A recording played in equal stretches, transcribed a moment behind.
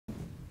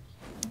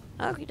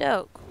Okie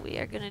doke. We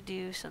are gonna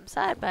do some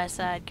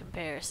side-by-side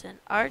comparison.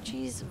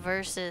 Archies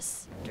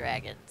versus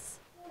dragons.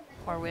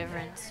 Or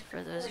wyverns,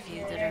 for those of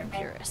you that are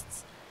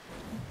purists.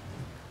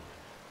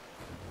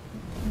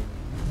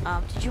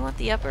 Did you want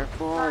the upper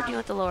pool or do you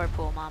want the lower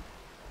pool, Mom?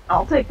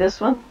 I'll take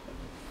this one.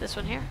 This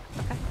one here?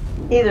 Okay.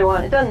 Either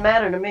one. It doesn't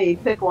matter to me.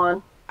 Pick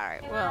one.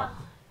 Alright, well.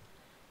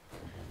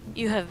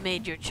 You have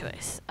made your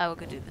choice. I will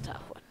go do the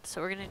top one. So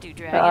we're gonna do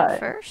dragon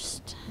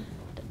first.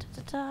 Da, da,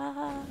 da,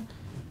 da.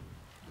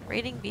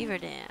 Rating beaver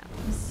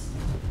dams.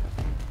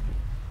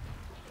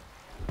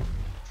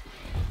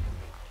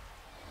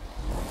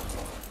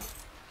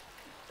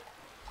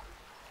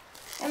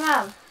 Hey,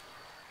 Mom.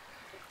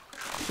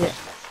 Yeah.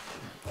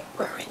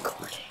 We're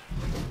recording.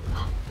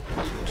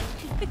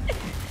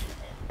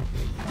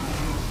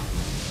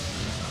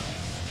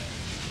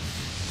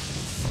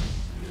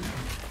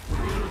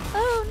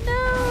 Oh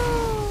no!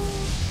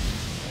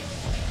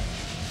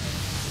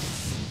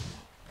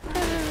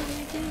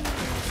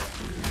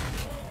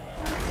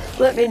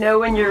 Let me know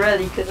when you're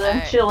ready, because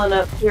I'm chilling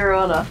up here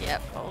on a...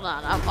 Yep, hold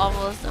on. I'm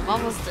almost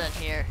done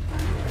here.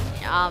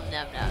 Nom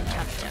nom nom,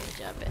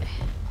 jumpy.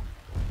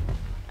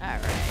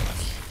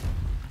 Alright.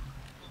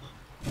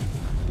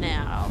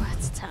 Now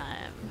it's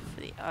time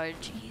for the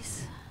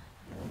RGs.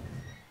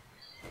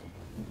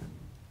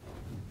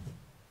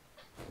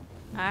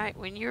 Alright,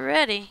 when you're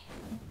ready.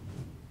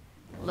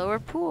 Lower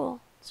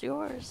pool, it's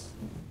yours.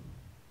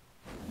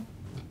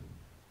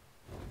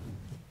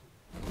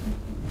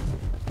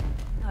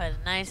 At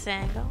a nice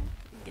angle.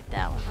 Get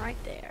that one right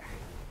there.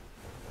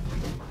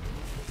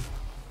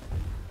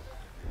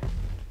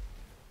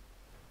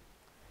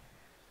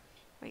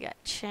 We got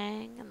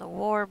Chang and the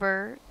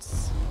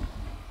Warbirds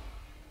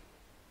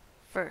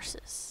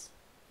versus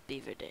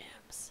Beaver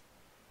Dams.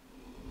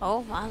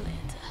 Oh my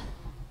Lanta.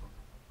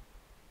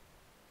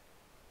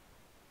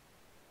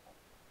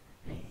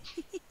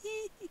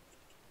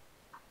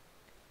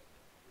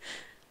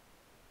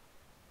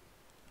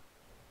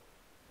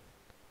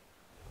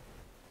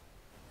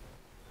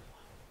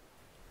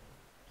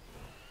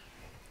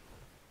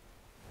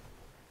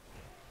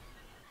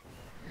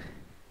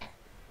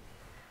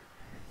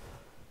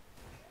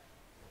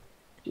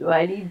 Do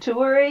I need to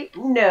worry?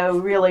 No,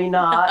 really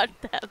not.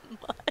 Not that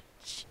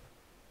much.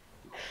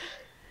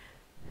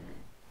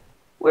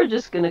 We're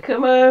just gonna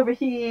come over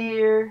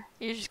here.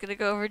 You're just gonna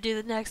go over and do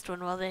the next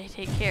one while they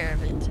take care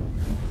of it.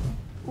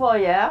 Well,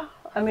 yeah.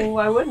 I mean,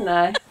 why wouldn't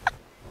I?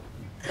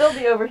 They'll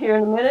be over here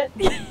in a minute.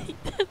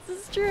 This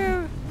is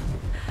true.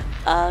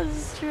 Oh,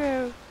 this is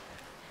true.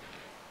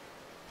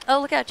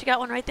 Oh, look out. You got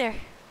one right there.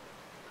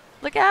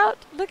 Look out.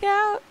 Look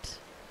out.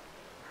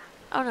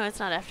 Oh, no, it's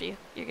not after you.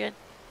 You're good.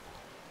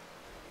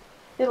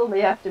 It'll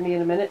be after me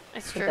in a minute.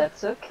 It's But true.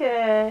 that's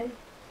okay.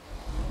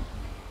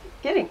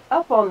 Getting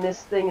up on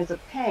this thing is a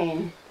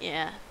pain.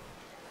 Yeah.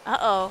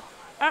 Uh-oh.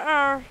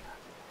 Uh-oh.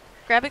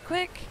 Grab it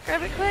quick.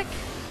 Grab it quick.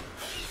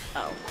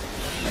 Oh.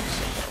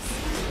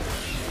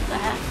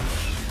 That.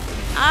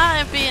 I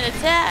am being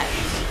attacked.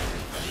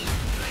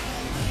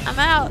 I'm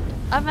out.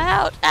 I'm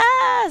out.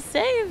 Ah,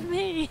 save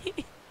me.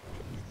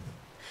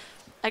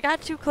 I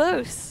got too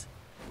close.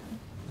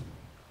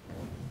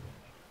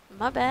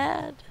 My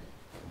bad.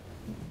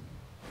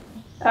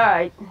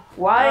 Alright.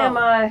 Why am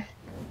I...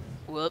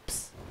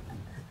 Whoops.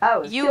 I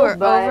was You killed were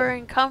by... over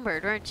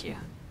encumbered, weren't you?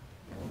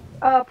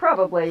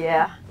 Probably,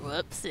 yeah.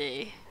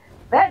 Whoopsie.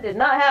 That did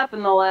not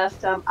happen the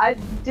last time. I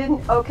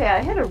didn't... Okay,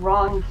 I hit a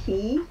wrong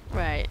key.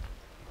 Right.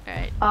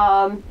 Right.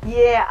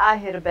 Yeah, I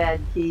hit a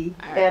bad key.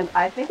 All right. And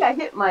I think I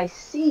hit my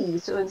C,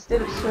 so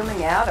instead of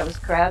swimming out, I was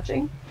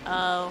crouching.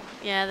 Oh,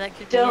 yeah, that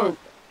could Don't be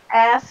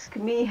ask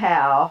me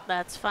how.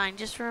 That's fine.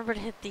 Just remember to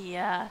hit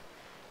the,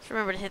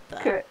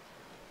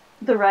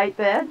 The right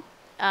bed?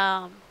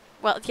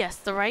 Well, yes,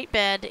 the right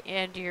bed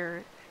and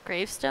your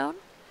gravestone.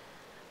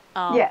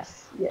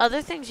 Yes.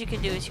 Other things you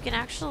can do is you can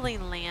actually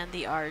land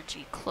the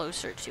RG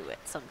closer to it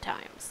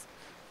sometimes.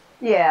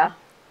 Yeah.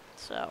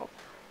 So.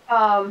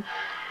 Oh,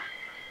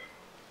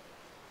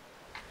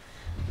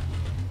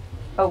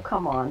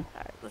 come on.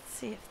 Alright, let's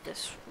see if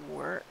this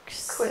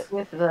works. Quit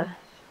with the...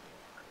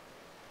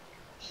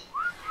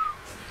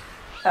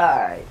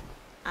 Alright.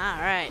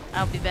 Alright,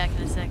 I'll be back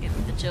in a second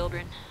with the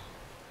children.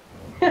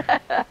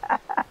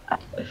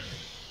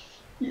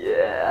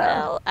 Yeah.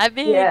 Well, I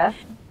mean,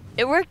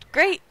 it worked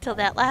great till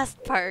that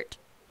last part.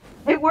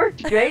 It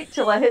worked great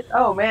till I hit...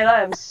 Oh, man,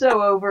 I am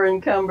so over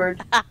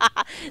encumbered.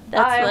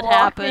 That's what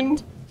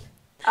happened.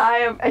 I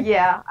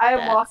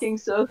am walking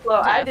so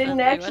slow. I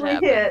didn't actually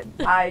hit.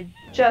 I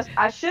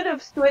should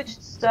have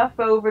switched stuff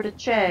over to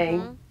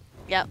Chang.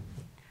 Yep.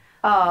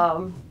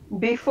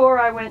 Before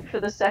I went for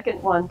the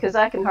second one, because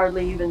I can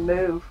hardly even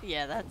move.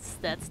 Yeah, that's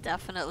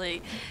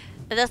definitely...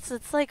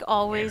 It's like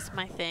always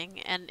my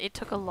thing, and it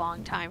took a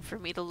long time for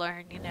me to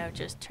learn, you know,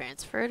 just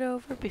transfer it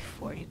over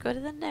before you go to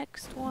the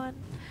next one.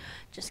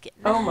 Just get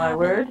my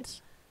word.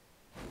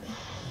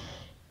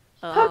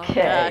 Oh, okay.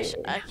 Gosh,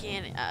 I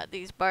can't,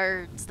 these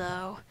birds,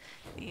 though.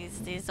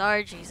 These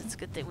RGs, it's a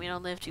good thing we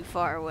don't live too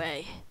far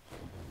away.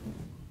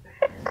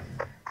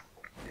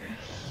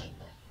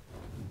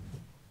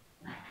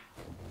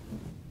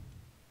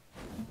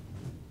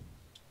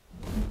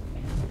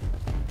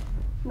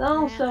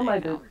 No, Yeah, so there my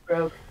you go. boots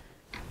broke.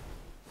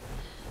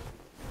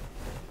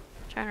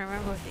 Trying to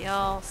remember what the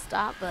all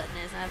stop button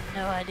is. I have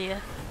no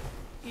idea.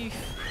 Eef.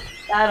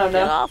 I don't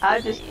Get know. off I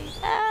of just. me.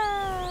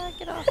 Ah,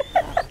 get off,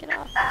 get off, get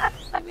off.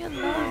 Leave me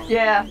alone.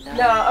 Yeah. Leave me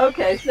No. alone.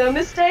 Okay. So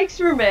mistakes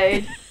were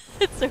made.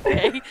 It's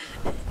okay.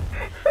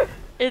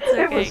 It's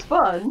It was okay.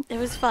 fun. It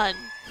was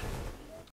fun.